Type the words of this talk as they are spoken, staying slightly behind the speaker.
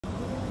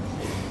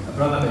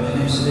Brother, the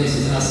name today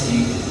is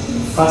asking,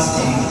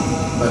 fasting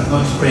but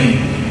not praying,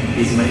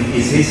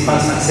 is his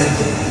fast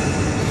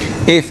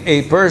accepted? If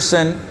a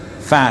person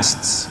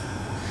fasts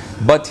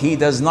but he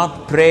does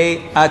not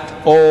pray at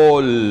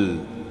all,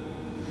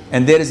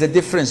 and there is a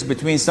difference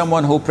between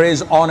someone who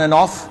prays on and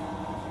off,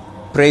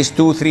 prays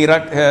two, three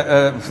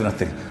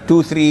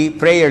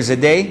prayers a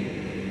day,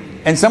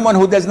 and someone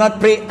who does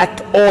not pray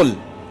at all.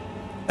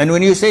 And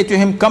when you say to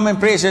him, come and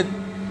pray, he said,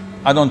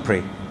 I don't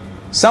pray.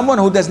 Someone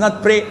who does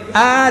not pray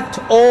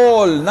at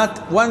all,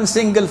 not one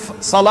single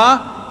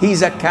salah,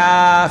 he's a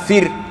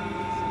kafir.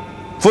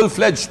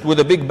 Full-fledged with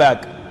a big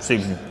bag.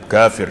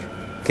 Kafir.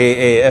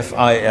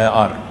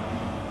 K-A-F-I-R.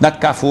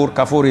 Not kafur.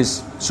 Kafur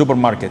is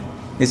supermarket.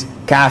 It's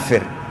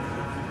kafir.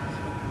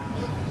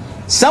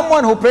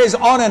 Someone who prays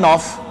on and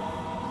off,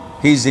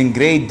 he's in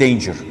great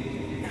danger.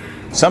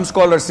 Some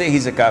scholars say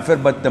he's a kafir,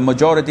 but the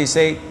majority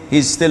say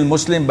he's still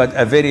Muslim, but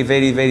a very,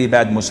 very, very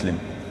bad Muslim.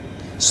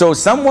 So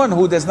someone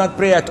who does not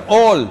pray at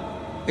all,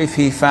 if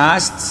he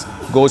fasts,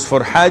 goes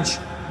for Hajj,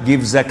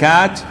 gives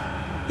zakat,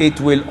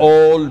 it will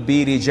all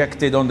be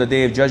rejected on the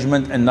Day of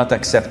Judgment and not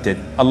accepted.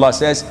 Allah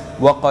says,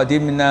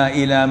 وَقَدِمْنَا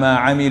إِلَى مَا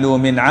عَمِلُوا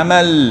مِنْ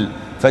عَمَلٍ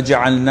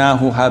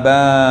فَجَعَلْنَاهُ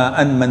هَبَاءً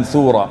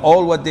مَنْثُورًا.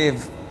 All what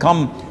they've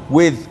come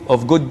with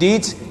of good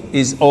deeds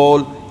is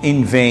all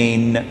in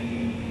vain.